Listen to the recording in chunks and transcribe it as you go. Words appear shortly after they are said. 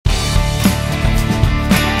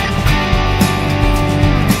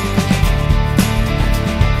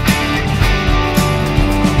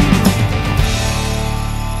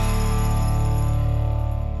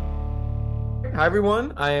Hi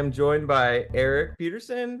everyone. I am joined by Eric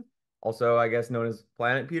Peterson, also I guess known as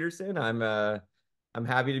Planet Peterson. I'm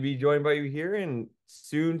happy to be joined by you here and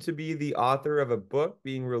soon to be the author of a book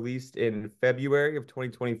being released in February of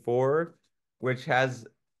 2024, which has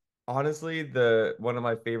honestly the one of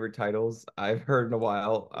my favorite titles I've heard in a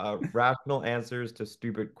while, Rational Answers to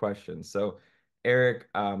Stupid Questions. So Eric,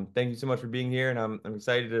 thank you so much for being here and I'm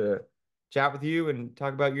excited to chat with you and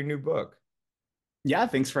talk about your new book. Yeah,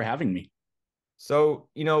 thanks for having me. So,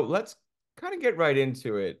 let's kind of get right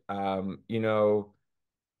into it.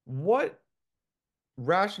 What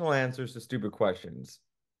rational answers to stupid questions?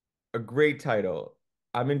 A great title.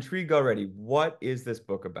 I'm intrigued already. What is this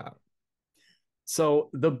book about? So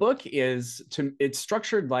the book it's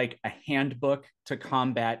structured like a handbook to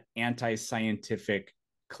combat anti-scientific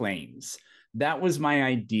claims. That was my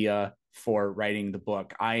idea for writing the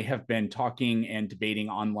book. I have been talking and debating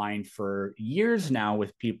online for years now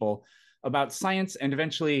with people about science, and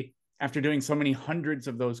eventually, after doing so many hundreds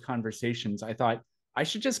of those conversations, I thought I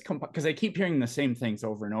should just because I keep hearing the same things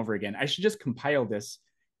over and over again. I should just compile this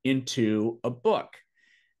into a book.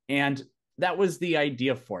 And that was the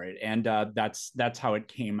idea for it, and that's how it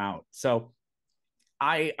came out. So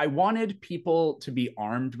I wanted people to be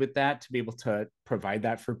armed with that, to be able to provide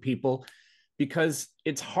that for people, because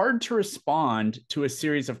it's hard to respond to a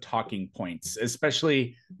series of talking points,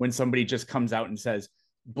 especially when somebody just comes out and says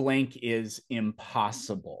blank is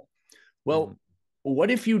impossible. Mhm. Well,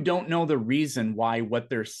 what if you don't know the reason why what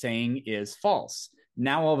they're saying is false?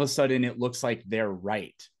 Now all of a sudden it looks like they're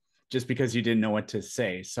right just because you didn't know what to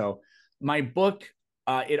say. So my book,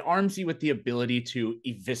 it arms you with the ability to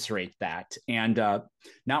eviscerate that, and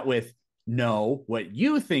not with no what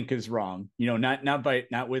you think is wrong,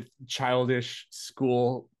 not with childish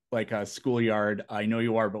school, like a schoolyard, I know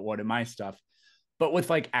you are but what am I stuff, but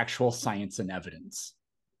with like actual science and evidence.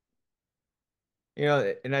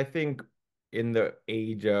 And I think in the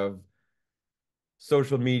age of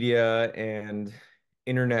social media and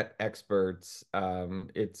internet experts,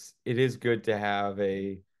 it is good to have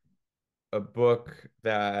a book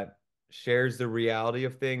that shares the reality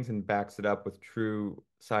of things and backs it up with true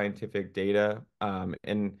scientific data.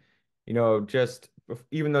 And just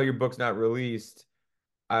even though your book's not released,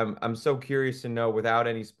 I'm so curious to know, without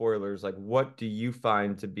any spoilers, like what do you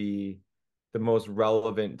find to be the most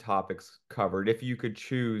relevant topics covered? If you could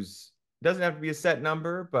choose, it doesn't have to be a set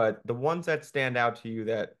number, but the ones that stand out to you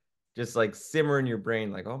that just like simmer in your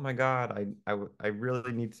brain, like, oh my God, I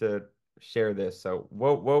really need to share this. So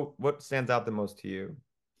what stands out the most to you?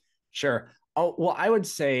 Sure. Oh, well, I would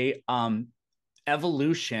say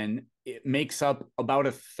evolution, it makes up about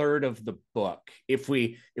a third of the book. If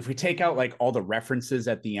we take out like all the references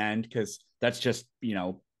at the end, because that's just,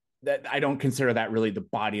 that I don't consider that really the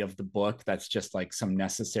body of the book. That's just like some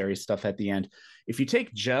necessary stuff at the end. If you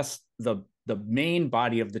take just the main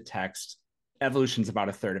body of the text, evolution's about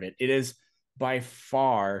a third of it. It is by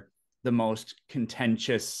far the most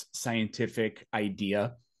contentious scientific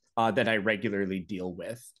idea that I regularly deal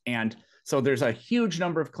with. And so there's a huge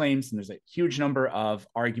number of claims and there's a huge number of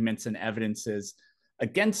arguments and evidences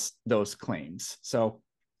against those claims. So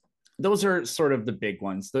those are sort of the big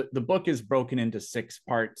ones. The book is broken into 6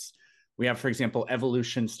 parts. We have, for example,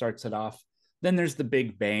 evolution starts it off. Then there's the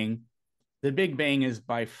Big Bang. The Big Bang is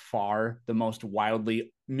by far the most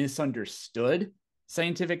wildly misunderstood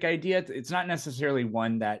scientific idea. It's not necessarily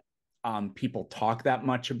one that people talk that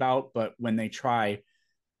much about, but when they try,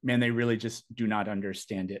 man, they really just do not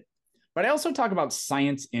understand it. But I also talk about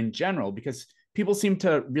science in general because people seem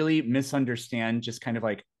to really misunderstand just kind of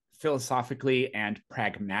like philosophically and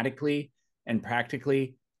pragmatically and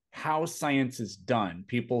practically how science is done.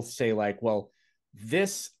 People say, like, well,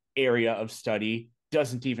 this area of study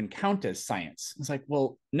doesn't even count as science. It's like,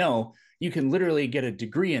 well, no, you can literally get a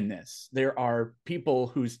degree in this. There are people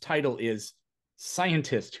whose title is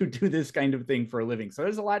scientist who do this kind of thing for a living. So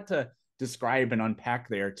there's a lot to describe and unpack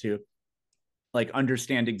there to like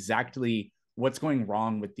understand exactly what's going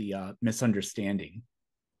wrong with the misunderstanding.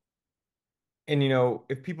 And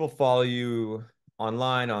if people follow you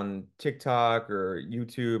online on TikTok or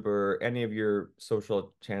YouTube or any of your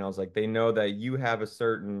social channels, like they know that you have a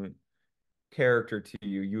certain character to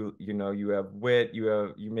you. You have wit,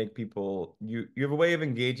 you make people you have a way of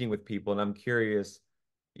engaging with people. And I'm curious,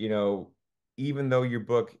 you know, even though your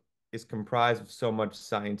book is comprised of so much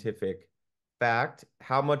scientific fact,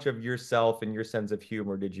 how much of yourself and your sense of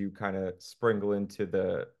humor did you kind of sprinkle into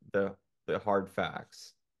the hard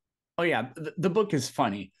facts? Oh yeah, the book is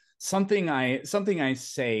funny. Something I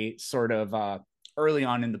say sort of early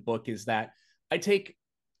on in the book is that I take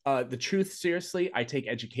the truth seriously. I take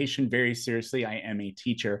education very seriously. I am a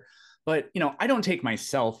teacher, But, I don't take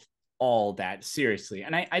myself all that seriously.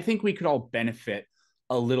 And I think we could all benefit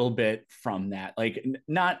a little bit from that, like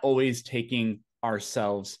not always taking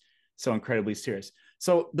ourselves so incredibly serious.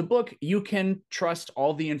 So the book, you can trust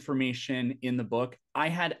all the information in the book. I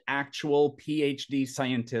had actual PhD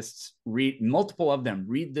scientists read, multiple of them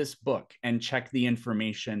read this book and check the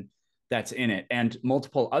information that's in it, and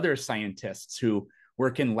multiple other scientists who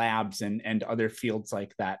work in labs and other fields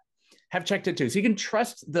like that have checked it too. So you can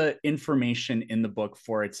trust the information in the book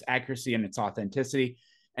for its accuracy and its authenticity.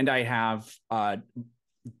 And I have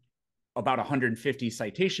about 150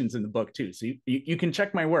 citations in the book too. So you can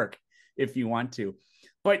check my work if you want to.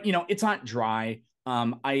 But it's not dry.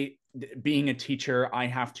 I being a teacher, I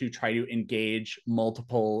have to try to engage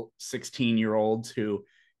multiple 16-year-olds who,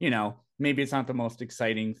 maybe it's not the most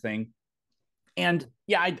exciting thing. And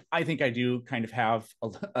yeah, I think I do kind of have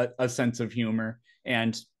a sense of humor,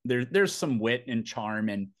 and there's some wit and charm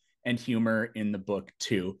and humor in the book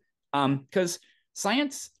too, because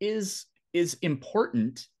science is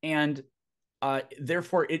important, and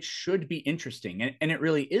therefore it should be interesting, and it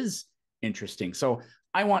really is interesting. So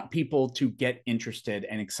I want people to get interested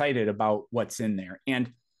and excited about what's in there, and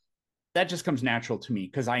that just comes natural to me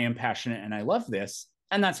because I am passionate and I love this,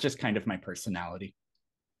 and that's just kind of my personality.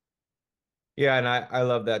 Yeah, and I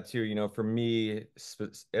love that too. For me,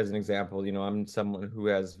 as an example, I'm someone who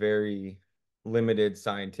has very limited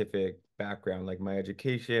scientific background. Like my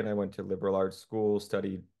education, I went to liberal arts school,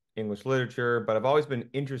 studied English literature, but I've always been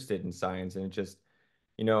interested in science. And it just,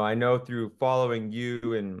 I know through following you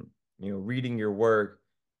and, reading your work,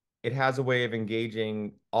 it has a way of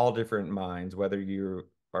engaging all different minds, whether you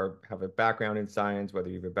have a background in science, whether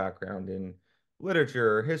you have a background in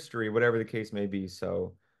literature or history, whatever the case may be.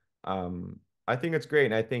 So, I think it's great.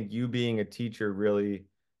 And I think you being a teacher really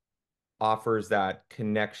offers that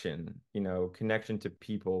connection, connection to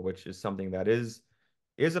people, which is something that is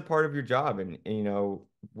a part of your job. And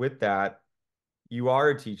with that, you are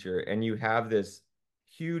a teacher and you have this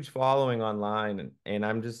huge following online. And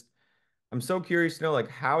I'm so curious to know,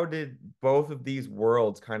 like, how did both of these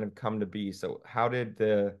worlds kind of come to be? So how did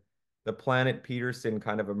the planet Peterson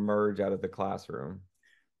kind of emerge out of the classroom?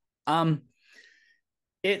 Um,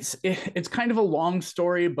 it's kind of a long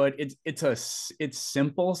story, but it's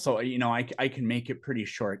simple. So I can make it pretty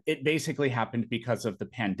short. It basically happened because of the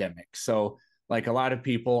pandemic. So like a lot of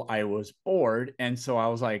people, I was bored, and so I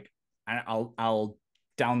was like, I'll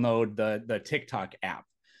download the TikTok app.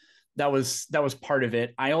 That was part of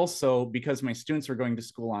it. I also, because my students were going to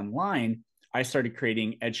school online, I started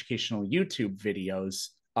creating educational YouTube videos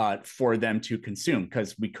for them to consume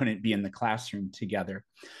because we couldn't be in the classroom together.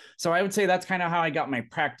 So I would say that's kind of how I got my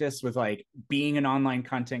practice with like being an online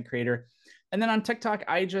content creator. And then on TikTok,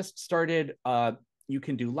 I just started you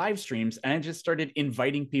can do live streams, and I just started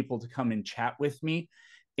inviting people to come and chat with me.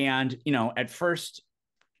 And at first,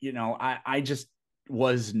 I just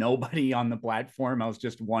was nobody on the platform. I was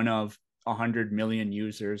just one of 100 million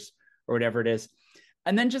users or whatever it is.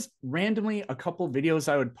 And then just randomly, a couple videos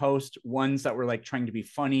I would post, ones that were like trying to be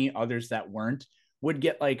funny, others that weren't, would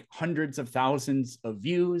get like hundreds of thousands of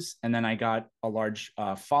views. And then I got a large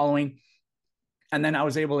following. And then I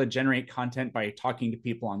was able to generate content by talking to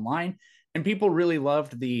people online. And people really love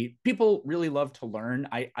to learn.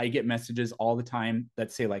 I get messages all the time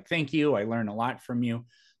that say like, thank you, I learn a lot from you.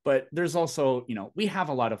 But there's also, we have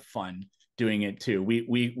a lot of fun doing it too.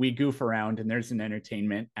 We goof around, and there's an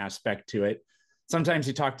entertainment aspect to it. Sometimes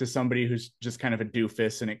you talk to somebody who's just kind of a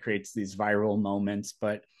doofus and it creates these viral moments.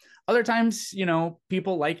 But other times,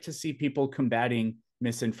 people like to see people combating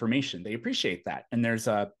misinformation. They appreciate that. And there's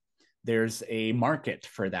a market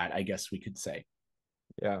for that, I guess we could say.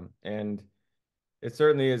 Yeah, and it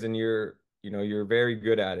certainly is, and you're very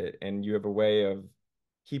good at it, and you have a way of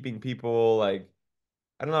keeping people like,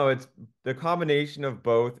 I don't know, it's the combination of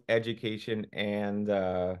both education and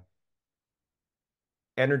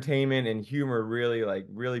entertainment and humor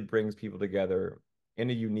really brings people together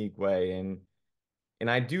in a unique way. And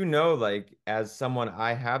I do know, like, as someone,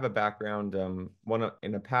 I have a background,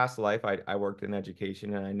 in a past life, I worked in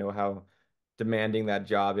education, and I know how demanding that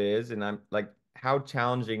job is. And I'm like, how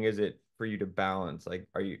challenging is it for you to balance? Like,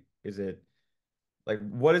 is it like,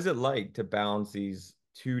 what is it like to balance these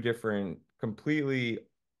two different, completely,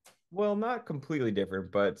 well, not completely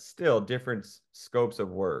different, but still different scopes of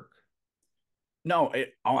work? No,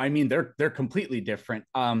 I mean they're completely different.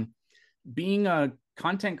 Being a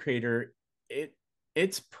content creator, it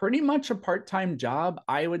it's pretty much a part-time job.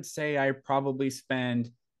 I would say I probably spend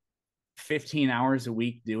 15 hours a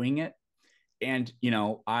week doing it. And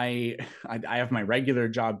I have my regular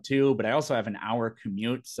job too, but I also have an hour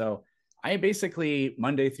commute. So I basically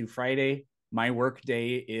Monday through Friday, my work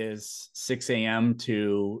day is 6 a.m.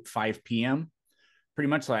 to 5 p.m. Pretty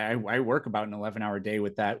much like I work about an 11-hour day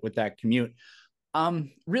with that commute.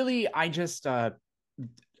 Really, I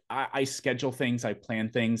schedule things, I plan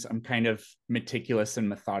things. I'm kind of meticulous and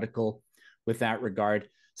methodical with that regard.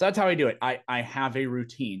 So that's how I do it. I have a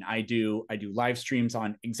routine. I do live streams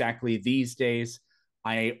on exactly these days.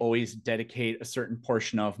 I always dedicate a certain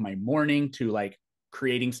portion of my morning to like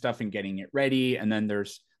creating stuff and getting it ready. And then there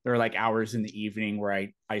are like hours in the evening where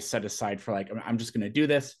I set aside for like I'm just gonna do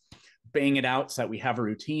this, bang it out so that we have a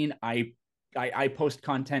routine. I post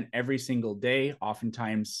content every single day,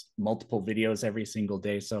 oftentimes multiple videos every single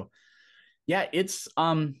day. So yeah, it's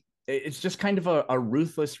just kind of a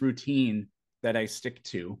ruthless routine that I stick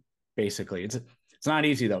to. Basically, it's not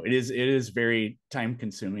easy though. It is very time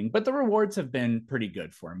consuming, but the rewards have been pretty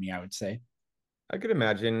good for me, I would say. I could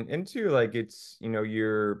imagine. And too, like it's,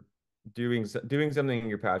 you're doing something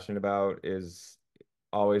you're passionate about is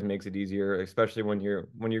always makes it easier, especially when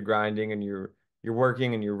you're grinding and you're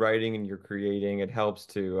working and you're writing and you're creating. It helps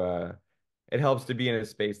to be in a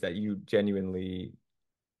space that you genuinely,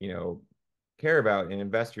 you know, care about and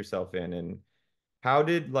invest yourself in. And how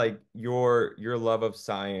did like your love of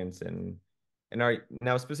science and are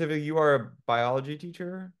now specifically you are a biology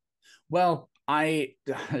teacher? Well, I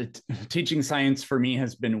teaching science for me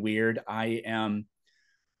has been weird. I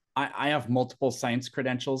have multiple science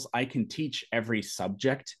credentials. I can teach every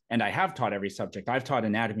subject, and I have taught every subject. I've taught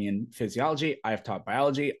anatomy and physiology. I have taught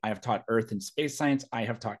biology. I have taught earth and space science. I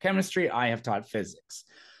have taught chemistry. I have taught physics.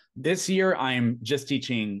 This year, I'm just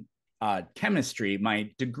teaching chemistry. My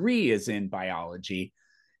degree is in biology.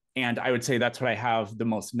 And I would say that's what I have the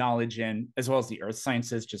most knowledge in, as well as the earth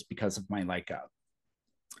sciences, just because of my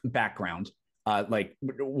background, like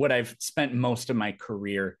what I've spent most of my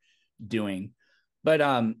career doing. But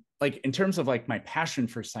like in terms of like my passion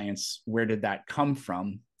for science, where did that come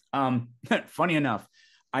from? Funny enough,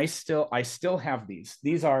 I still have these.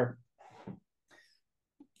 These are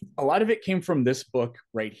a lot of it came from this book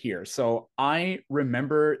right here. So I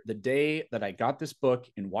remember the day that I got this book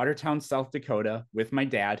in Watertown, South Dakota with my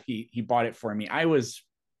dad. He bought it for me. I was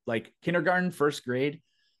like kindergarten, first grade,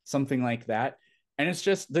 something like that. And it's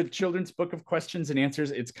just the children's book of questions and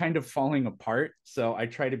answers. It's kind of falling apart. So I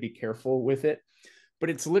try to be careful with it. But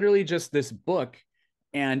it's literally just this book.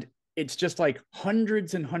 And it's just like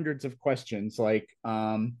hundreds and hundreds of questions like,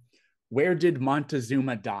 where did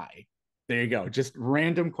Montezuma die? There you go. Just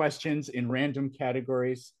random questions in random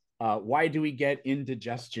categories. Why do we get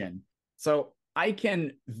indigestion? So I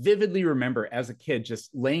can vividly remember as a kid just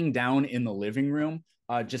laying down in the living room,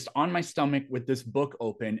 just on my stomach with this book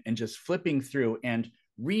open and just flipping through and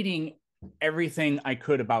reading everything I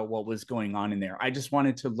could about what was going on in there. I just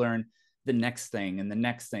wanted to learn the next thing and the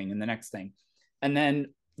next thing and the next thing. And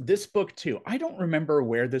then this book too, I don't remember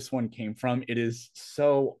where this one came from. It is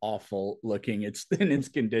so awful looking. It's in its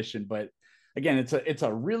condition, but again, it's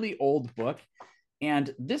a really old book.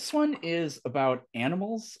 And this one is about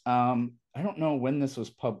animals. I don't know when this was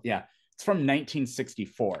published. Yeah, it's from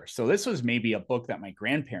 1964. So this was maybe a book that my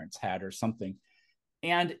grandparents had or something.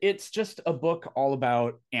 And it's just a book all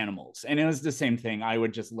about animals. And it was the same thing. I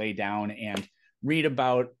would just lay down and read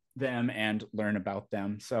about them and learn about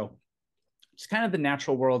them. So it's kind of the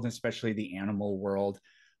natural world, and especially the animal world.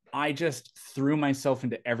 I just threw myself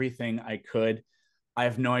into everything I could. I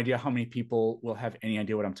have no idea how many people will have any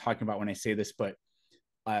idea what I'm talking about when I say this, but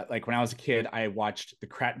like when I was a kid, I watched the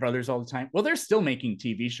Krat brothers all the time. Well, they're still making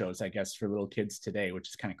TV shows, I guess, for little kids today, which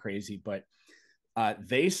is kind of crazy. But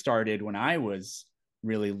they started when I was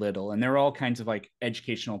really little, and there were all kinds of like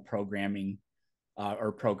educational programming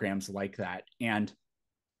or programs like that. And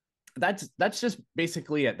that's just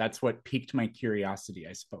basically it. That's what piqued my curiosity,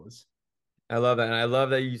 I suppose. I love that. And I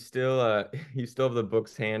love that you still you still have the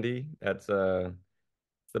books handy. That's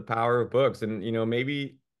it's the power of books. And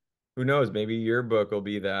maybe who knows, maybe your book will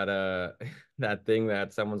be that that thing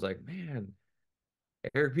that someone's like, man,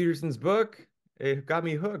 Eric Peterson's book, it got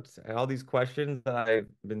me hooked. All these questions that I've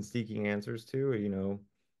been seeking answers to,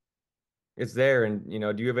 it's there. And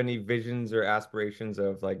do you have any visions or aspirations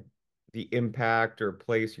of like the impact or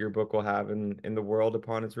place your book will have in the world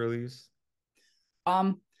upon its release?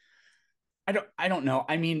 Um, I don't know.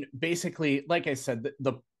 I mean, basically, like I said,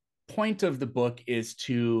 the point of the book is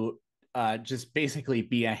to just basically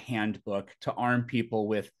be a handbook to arm people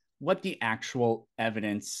with what the actual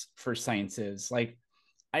evidence for science is. Like,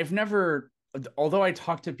 I've never, although I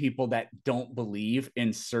talk to people that don't believe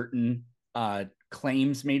in certain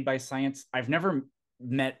claims made by science, I've never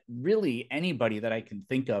met really anybody that I can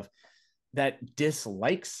think of that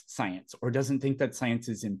dislikes science or doesn't think that science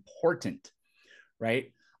is important,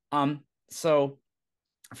 right? So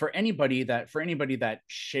for anybody that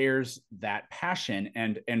shares that passion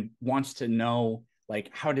and wants to know like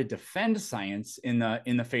how to defend science in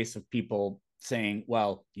the face of people saying,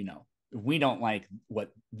 well, you know, we don't like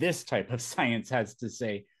what this type of science has to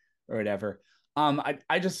say or whatever.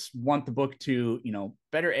 I just want the book to, you know,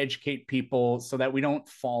 better educate people so that we don't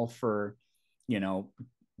fall for, you know,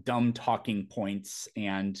 dumb talking points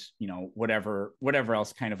and, you know, whatever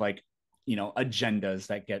else kind of like, you know, agendas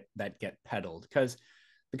that get peddled. Because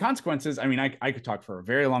the consequences, I mean, I could talk for a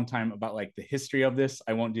very long time about like the history of this.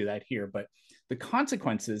 I won't do that here, but the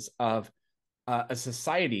consequences of a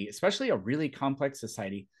society, especially a really complex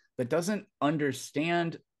society that doesn't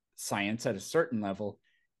understand science at a certain level,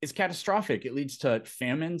 is catastrophic. It leads to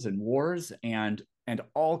famines and wars and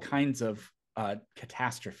all kinds of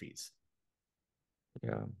catastrophes.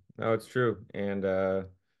 Yeah, no, it's true. And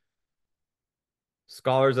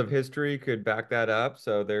scholars of history could back that up.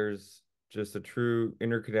 So there's just a true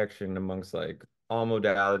interconnection amongst like all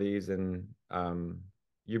modalities. And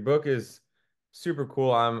your book is super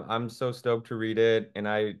cool. I'm so stoked to read it. And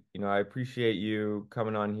I appreciate you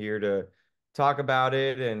coming on here to talk about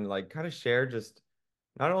it and like kind of share just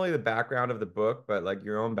not only the background of the book, but like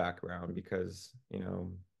your own background because,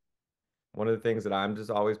 one of the things that I'm just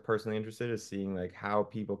always personally interested is seeing like how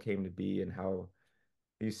people came to be and how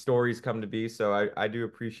these stories come to be. So I do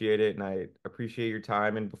appreciate it and I appreciate your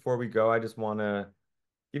time. And before we go, I just want to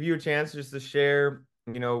give you a chance just to share,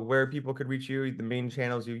 where people could reach you, the main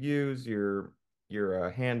channels you use, your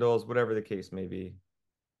handles, whatever the case may be.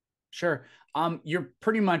 Sure. You're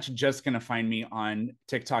pretty much just going to find me on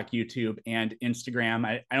TikTok, YouTube, and Instagram.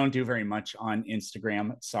 I don't do very much on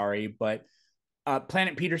Instagram, sorry, but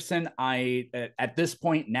Planet Peterson, I at this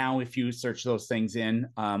point now, if you search those things in,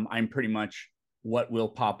 I'm pretty much what will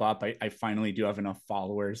pop up. I finally do have enough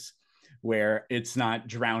followers where it's not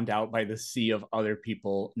drowned out by the sea of other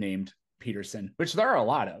people named Peterson, which there are a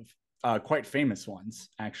lot of, quite famous ones,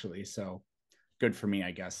 actually. So good for me,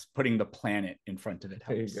 I guess. Putting the planet in front of it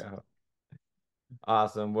There you helps. go.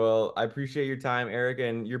 Awesome. Well, I appreciate your time, Eric,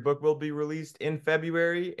 and your book will be released in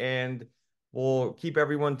February, and we'll keep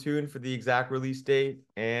everyone tuned for the exact release date.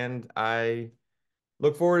 And I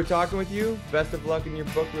look forward to talking with you. Best of luck in your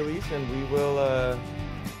book release, and we'll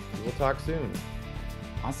talk soon.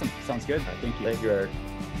 Awesome. Sounds good. All right. Thank you. Thank you, Eric.